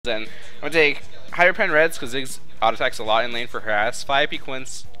Then I'm gonna take higher pen reds because Ziggs auto attacks a lot in lane for harass, 5 AP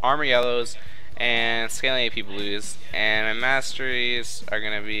quints, armor yellows, and scaling AP blues. And my masteries are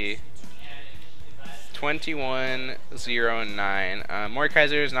gonna be 21, 0, and 9.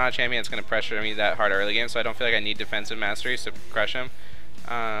 Mordekaiser is not a champion that's gonna pressure me that hard early game, so I don't feel like I need defensive masteries to crush him.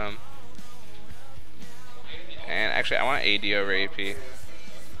 And actually, I want AD over AP.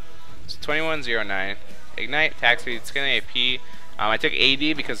 So 21, 0, 9. Ignite, attack speed, scaling AP. I took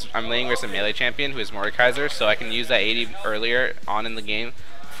AD because I'm laning versus a melee champion who is Mordekaiser, so I can use that AD earlier on in the game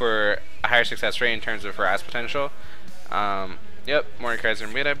for a higher success rate in terms of harass potential. Yep,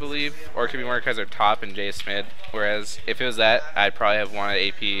 Mordekaiser mid, I believe, or it could be Mordekaiser top and Jace mid. Whereas if it was that, I'd probably have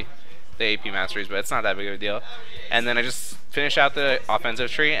wanted the AP masteries, but it's not that big of a deal. And then I just finish out the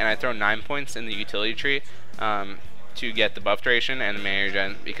offensive tree and I throw 9 points in the utility tree to get the buff duration and the mana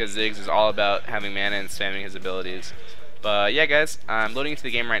regen, because Ziggs is all about having mana and spamming his abilities. But yeah, guys, I'm loading into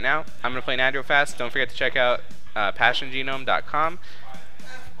the game right now. I'm going to play an ad real fast. Don't forget to check out passiongenome.com.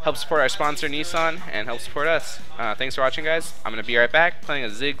 Help support our sponsor, Nissan, and help support us. Thanks for watching, guys. I'm going to be right back playing a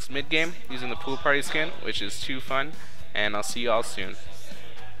Ziggs mid-game using the Pool Party skin, which is too fun, and I'll see you all soon.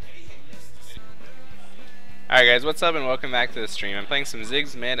 Alright, guys, what's up, and welcome back to the stream. I'm playing some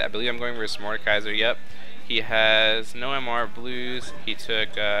Ziggs mid. I believe I'm going versus Mordekaiser. Yep. He has no MR blues. He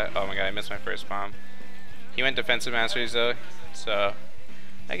took, oh my god, I missed my first bomb. He went defensive masteries though, so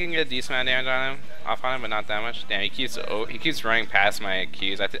I can get a decent amount of damage off on him, but not that much. Damn, he keeps running past my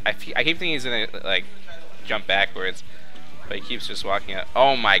Qs. I keep thinking he's gonna like jump backwards, but he keeps just walking up.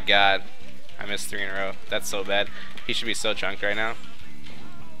 Oh my god, I missed 3 in a row. That's so bad. He should be so chunked right now.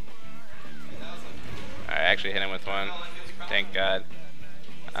 I actually hit him with one. Thank God.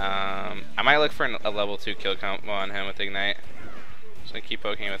 I might look for a level 2 kill combo on him with Ignite. So I keep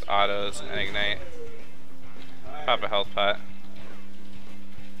poking him with autos and Ignite. Pop a health pot.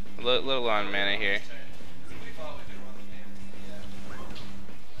 A little low on mana here.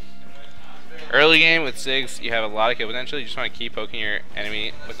 Early game with Ziggs, you have a lot of kill potential. You just want to keep poking your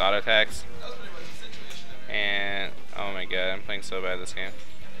enemy with auto attacks. And oh my god, I'm playing so bad this game.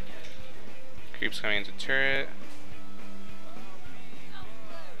 Creeps coming into turret.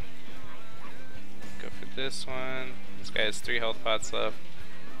 Go for this one. This guy has 3 health pots left.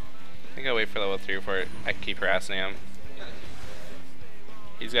 I think I'll wait for level 3 before I keep harassing him.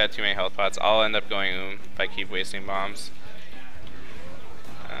 He's got too many health pots. I'll end up going if I keep wasting bombs.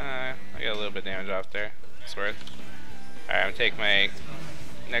 I got a little bit of damage off there. It's worth. Alright, I'm gonna take my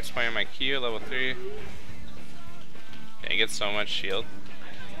next point on my Q, level 3. Yeah, he gets so much shield.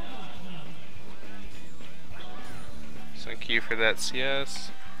 So Q for that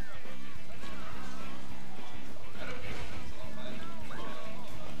CS.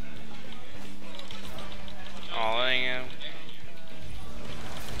 All-ing him.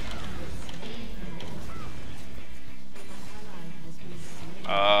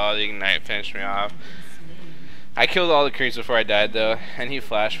 Oh, the Ignite finished me off. I killed all the creeps before I died though, and he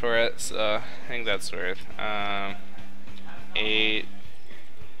flashed for it, so I think that's worth.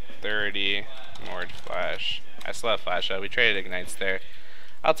 8:30 Mord flash. I still have flash out. We traded Ignites there.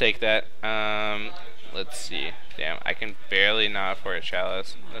 I'll take that. Let's see. Damn, I can barely not afford a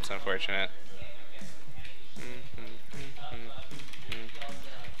chalice. That's unfortunate.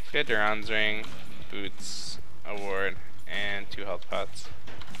 Let's get Duran's ring, boots, award, and 2 health pots.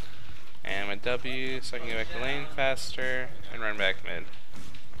 And my W, so I can get back to lane faster and run back mid.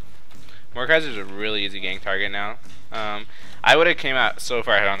 Mordekaiser is a really easy gank target now. I would have came out so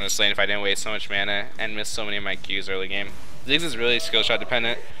far ahead on this lane if I didn't waste so much mana and miss so many of my Qs early game. Ziggs is really skill shot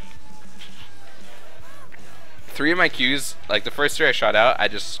dependent. 3 of my Qs, like the first 3 I shot out, I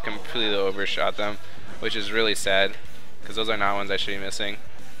just completely overshot them, which is really sad because those are not ones I should be missing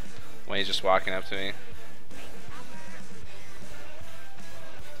when he's just walking up to me.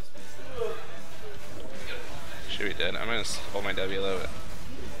 Should be dead. I'm gonna hold my W a little bit.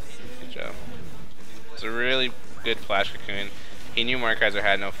 Good job. It's a really good flash cocoon. He knew Mordekaiser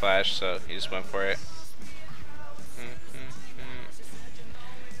had no flash, so he just went for it.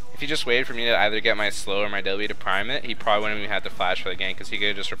 If he just waited for me to either get my slow or my W to prime it, he probably wouldn't even have to flash for the gank because he could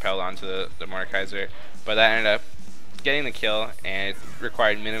have just repelled onto the Mordekaiser. But that ended up getting the kill, and it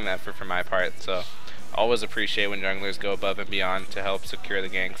required minimum effort for my part, so always appreciate when junglers go above and beyond to help secure the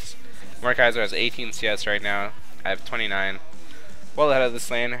ganks. Mordekaiser has 18 CS right now. I have 29. Well ahead of this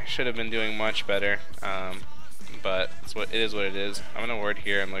lane. Should have been doing much better, but it is what it is. I'm gonna ward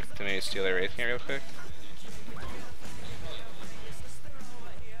here and look to maybe steal their wraith here real quick.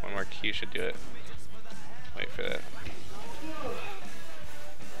 One more Q should do it. Wait for that.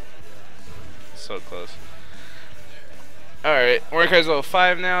 So close. Alright, Mordekaiser's level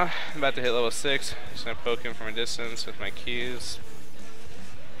 5 now. I'm about to hit level 6. Just gonna poke him from a distance with my Qs.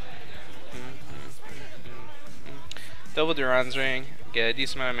 Double Duran's Ring. Get a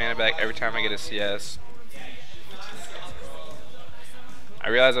decent amount of mana back every time I get a CS. I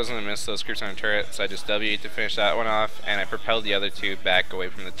realized I was going to miss those creeps on the turret, so I just W'd to finish that one off, and I propelled the other two back away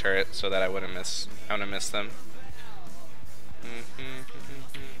from the turret so that I wouldn't miss them.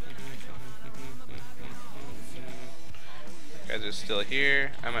 Guys are still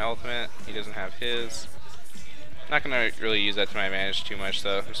here. I have my ultimate. He doesn't have his. Not going to really use that to my advantage too much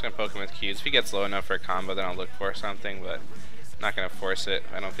though. I'm just going to poke him with Qs. If he gets low enough for a combo, then I'll look for something, but I'm not going to force it.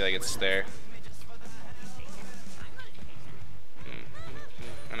 I don't feel like it's there.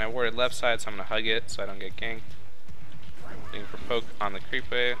 And I warded left side, so I'm going to hug it so I don't get ganked. Looking for poke on the creep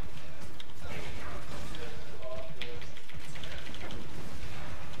wave.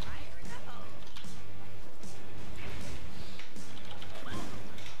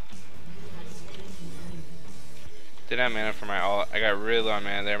 Didn't have mana for my ult. I got really low on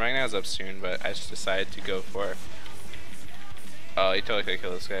mana there. My mana was up soon, but I just decided to go for it. Oh, he totally could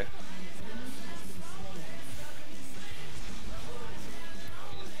kill this guy.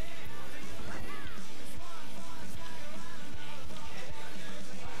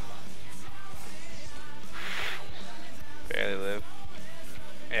 Barely live.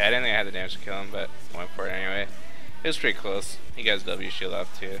 Yeah, I didn't think I had the damage to kill him, but went for it anyway. It was pretty close. He got his W shield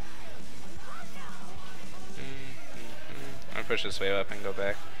off too. I'm gonna push this wave up and go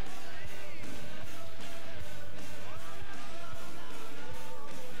back.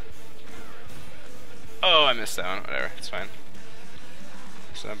 Oh, I missed that one. Whatever, it's fine.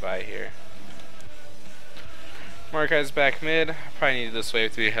 Just gonna buy here. Mordekaiser's back mid. Probably needed this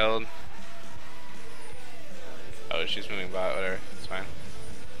wave to be held. Oh, she's moving bot. Whatever, it's fine.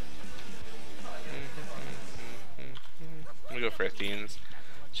 I'm gonna go for Athenes.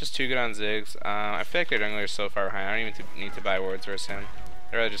 It's just too good on Ziggs. I feel like their jungler is so far behind. I don't even need to buy wards versus him.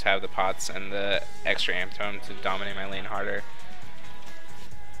 I'd rather just have the pots and the extra amp tome to dominate my lane harder.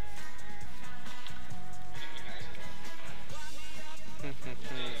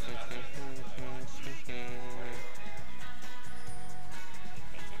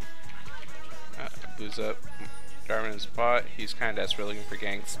 Booze up. Darwin is bot. He's kind of desperate looking for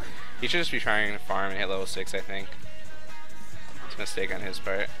ganks. He should just be trying to farm and hit level 6, I think. It's a mistake on his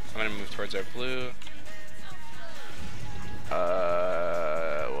part. I'm gonna move towards our blue.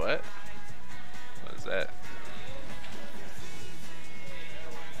 What? What is that?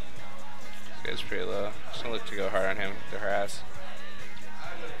 This guy's pretty low. Just gonna look to go hard on him to harass.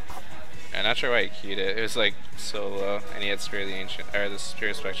 I'm not sure why he keyed it. It was like so low, and he had Spear of the Ancient, or the Spear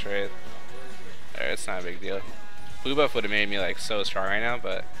of Spectre Wraith. It's not a big deal. Blue buff would have made me like so strong right now,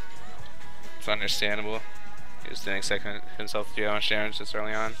 but it's understandable. He just didn't expect himself to do that much damage this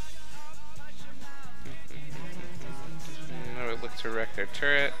early on. I'm gonna look to wreck their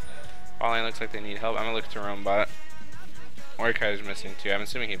turret. All lane looks like they need help. I'm gonna look to roam bot. Mordekaiser's missing too. I'm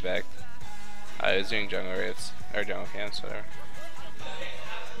assuming he backed. He was doing jungle wraiths, or jungle camps, whatever.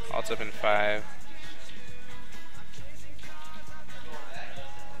 Alt's up in 5.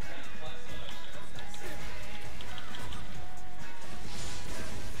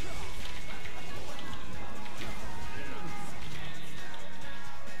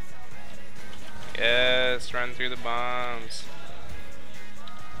 Yes, run through the bombs.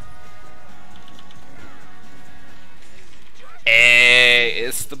 Hey,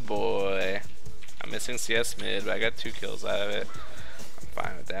 it's the boy. I'm missing CS mid, but I got 2 kills out of it. I'm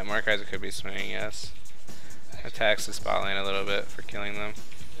fine with that. Mordekaiser could be swinging, yes. Attacks the spot lane a little bit for killing them.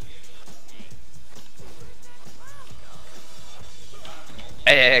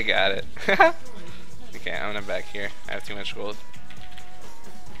 Hey, I got it. Okay, I'm gonna back here. I have too much gold.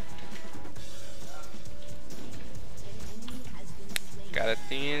 Got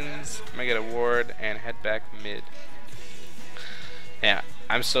Athenes. I'm gonna get a ward and head back mid. Yeah,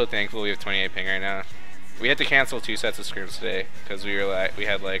 I'm so thankful we have 28 ping right now. We had to cancel 2 sets of scrims today because we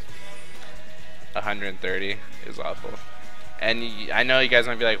had like 130. It was awful. And I know you guys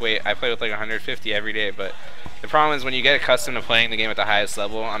might be like, wait, I play with like 150 every day, but the problem is when you get accustomed to playing the game at the highest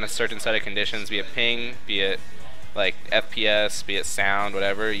level on a certain set of conditions, be it ping, be it like FPS, be it sound,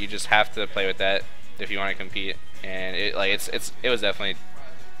 whatever, you just have to play with that if you want to compete. And it was definitely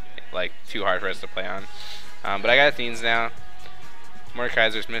like too hard for us to play on. But I got Athenes now.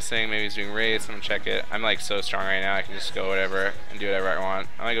 Mordekaiser's missing. Maybe he's doing raids. I'm gonna check it. I'm like so strong right now. I can just go whatever and do whatever I want.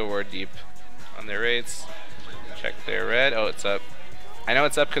 I'm gonna go ward deep on their raids. Check their red. Oh, it's up. I know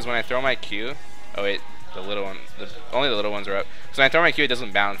it's up because when I throw my Q. Oh wait, the little one. Only the little ones are up. So when I throw my Q, it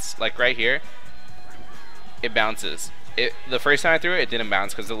doesn't bounce. Like right here, it bounces. The first time I threw it, it didn't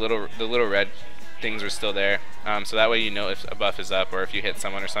bounce because the little red things were still there. So that way you know if a buff is up or if you hit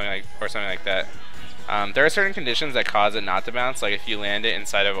someone or something like that. There are certain conditions that cause it not to bounce. Like if you land it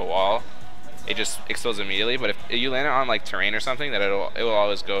inside of a wall, it just explodes immediately. But if you land it on like terrain or something, that it will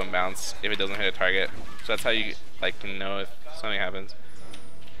always go and bounce if it doesn't hit a target. So that's how you like can know if something happens.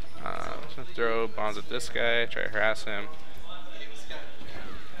 Just gonna throw bombs at this guy, try to harass him.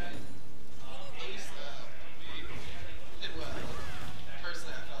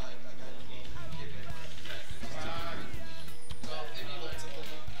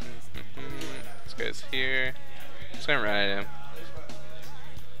 This guy's here. Just gonna run at him.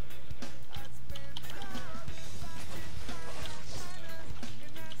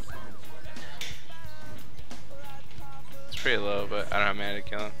 It's pretty low, but I don't have mana to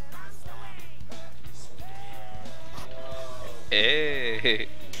kill him. Hey!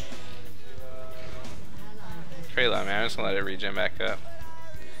 Pretty low, man. I'm just gonna let it regen back up.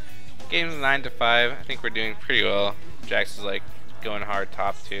 Game's 9-5. I think we're doing pretty well. Jax is like going hard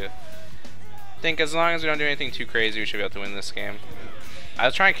top too. I think as long as we don't do anything too crazy, we should be able to win this game. I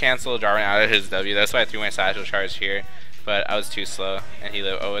was trying to cancel Jarvan out of his W. That's why I threw my satchel charge here, but I was too slow. And he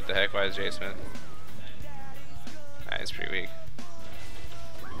lived. Oh, what the heck? Why is J Smith? Nah, he's pretty weak.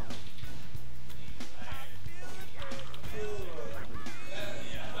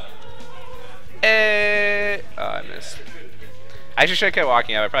 Hey! Oh, I missed. I actually should have kept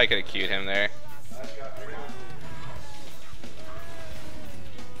walking up. I probably could have queued him there.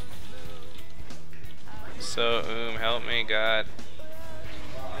 So, help me, God.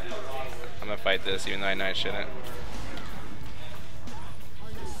 I'm gonna fight this, even though I know I shouldn't.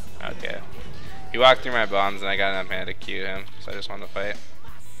 Okay. He walked through my bombs, and I got enough mana to queue him, so I just wanted to fight.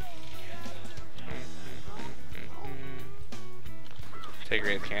 Take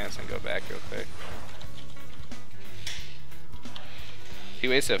Wraith Cans and go back real quick. He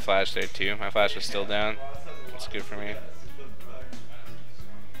wasted a flash there too. My flash was still down. That's good for me.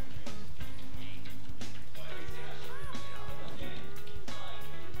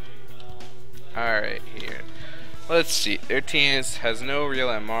 Alright, here. Let's see. Their team has no real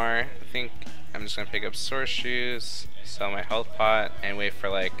MR. I think I'm just going to pick up Source Shoes, sell my health pot, and wait for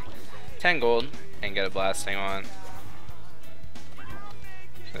like 10 gold and get a blasting on.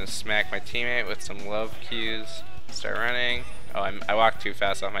 Gonna smack my teammate with some love cues. Start running. Oh, I walked too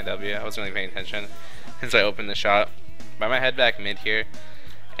fast off my W. I wasn't really paying attention since I opened the shot. But I'm gonna head back mid here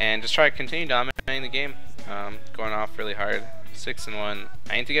and just try to continue dominating the game. Going off really hard. 6-1.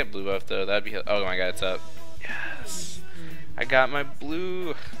 I need to get blue buff though. That'd be. Oh my god, it's up. Yes, I got my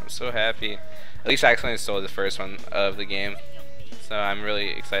blue. I'm so happy. At least I accidentally stole the first one of the game, so I'm really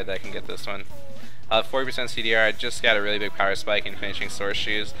excited that I can get this one. 40% CDR. I just got a really big power spike in finishing Source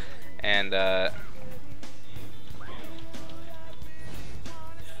Shoes, and my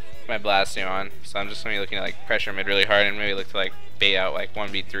blasting on. So I'm just gonna be looking at like pressure mid really hard and maybe look to like bait out like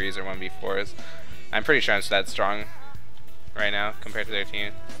 1v3s or 1v4s. I'm pretty sure I'm that strong right now compared to their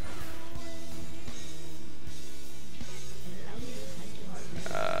team.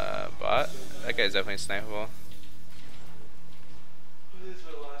 Bot. That guy's definitely snipeable.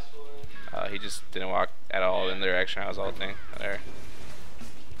 He just didn't walk at all in the direction I was ulting. There.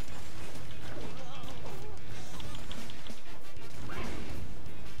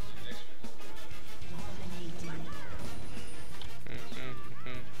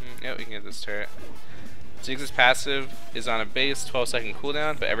 Yep, we can get this turret. Ziggs' passive is on a base 12-second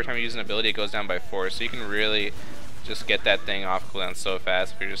cooldown, but every time you use an ability it goes down by 4, so you can really just get that thing off cooldown so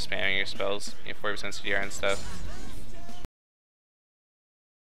fast if you're just spamming your spells. You have 40% CDR and stuff.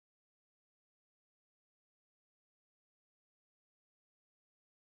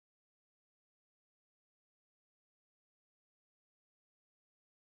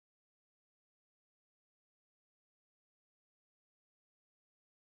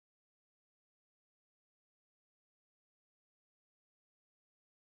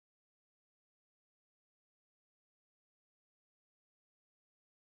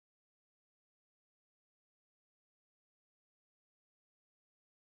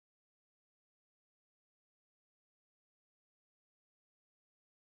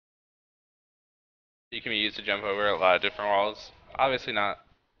 You can be used to jump over a lot of different walls. Obviously not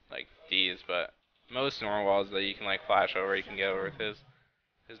like these, but most normal walls that you can like flash over, you can get over with his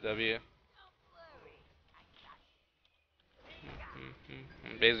W.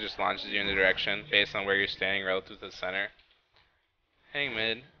 Basically just launches you in the direction based on where you're standing relative to the center. Hang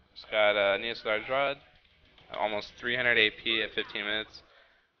mid. Just got Neos Large Rod. Almost 300 AP at 15 minutes.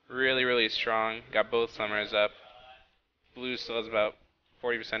 Really, really strong. Got both summers up. Blue still has about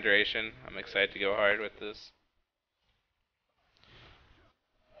 40% duration. I'm excited to go hard with this.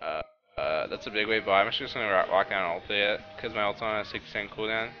 That's a big wave bot. I'm actually just gonna walk down ult it because my ult's on a 6%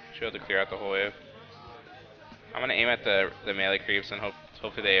 cooldown. Should be able to clear out the whole wave. I'm gonna aim at the melee creeps and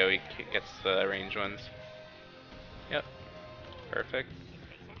hopefully the AoE gets the range ones. Yep, perfect.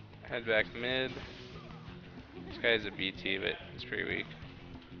 Head back mid. This guy's a BT, but he's pretty weak.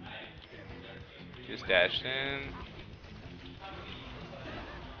 Just dashed in.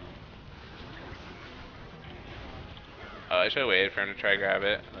 Oh, I should have waited for him to try to grab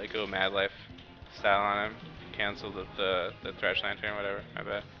it. Like go Mad Life style on him. Cancel the Thresh Lantern, whatever. My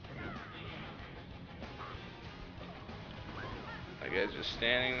bad. That guy's just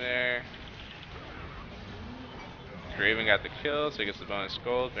standing there. Raven got the kill, so he gets the bonus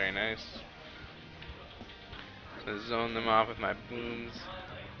gold. Very nice. So zone them off with my booms.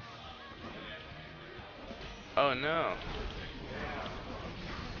 Oh no.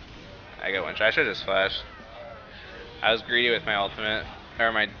 I got one shot. I should have just flashed. I was greedy with my ultimate,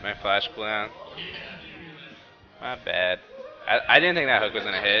 or my flash cooldown. My bad. I didn't think that hook was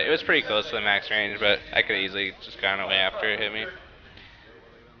gonna hit. It was pretty close to the max range, but I could have easily just gone away after it hit me.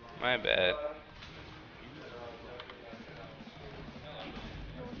 My bad.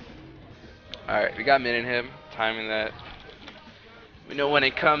 Alright, we got mid in him. Timing that. We know when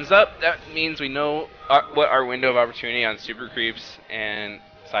it comes up, that means we know what our window of opportunity on super creeps and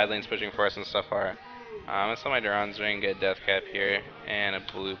side lanes pushing for us and stuff are. I'm gonna sell my Duran's ring, get a death cap here, and a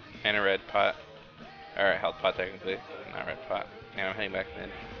blue and a red pot. Or a health pot technically, not red pot. And I'm heading back mid.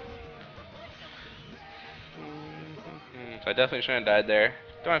 So I definitely shouldn't have died there.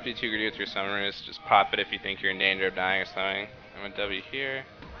 Don't have to be too greedy with your summoners, just pop it if you think you're in danger of dying or something. I'm gonna W here.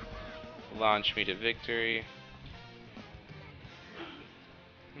 Launch me to victory.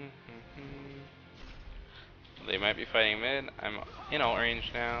 They might be fighting mid. I'm in ult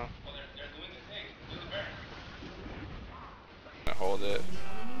range now. I'm gonna hold it.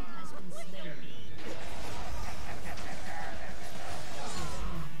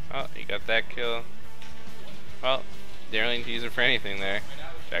 Oh, you got that kill. Well, they didn't really need to use it for anything there.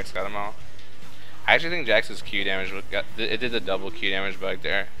 Jax got them all. I actually think Jax's Q damage it did the double Q damage bug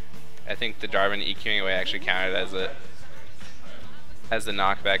there. I think the Jarvan EQing away actually counted as the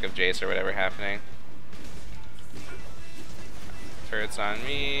knockback of Jace or whatever happening. Turret's on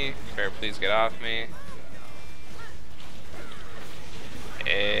me. Turret, please get off me.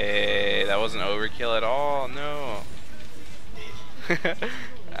 Hey, that wasn't overkill at all. No.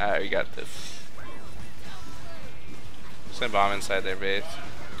 Alright, we got this. Just gonna bomb inside their base.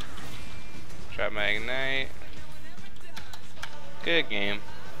 Trap my ignite. Good game.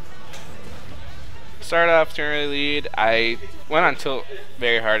 Started off to an early lead. I went on tilt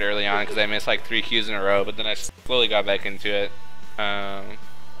very hard early on because I missed like 3 Qs in a row, but then I slowly got back into it.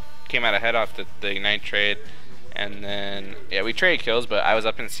 Came out ahead off the ignite trade, and then yeah, we traded kills, but I was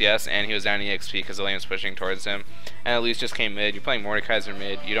up in CS and he was down in EXP because the lane was pushing towards him, and Elise just came mid. You're playing Mordekaiser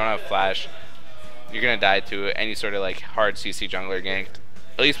mid, you don't have flash, you're gonna die to any sort of like hard CC jungler gank.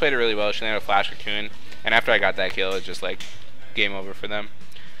 Elise played it really well. She landed a flash cocoon, and after I got that kill, it was just like game over for them.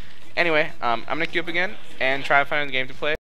 Anyway, I'm gonna queue up again and try to find the game to play.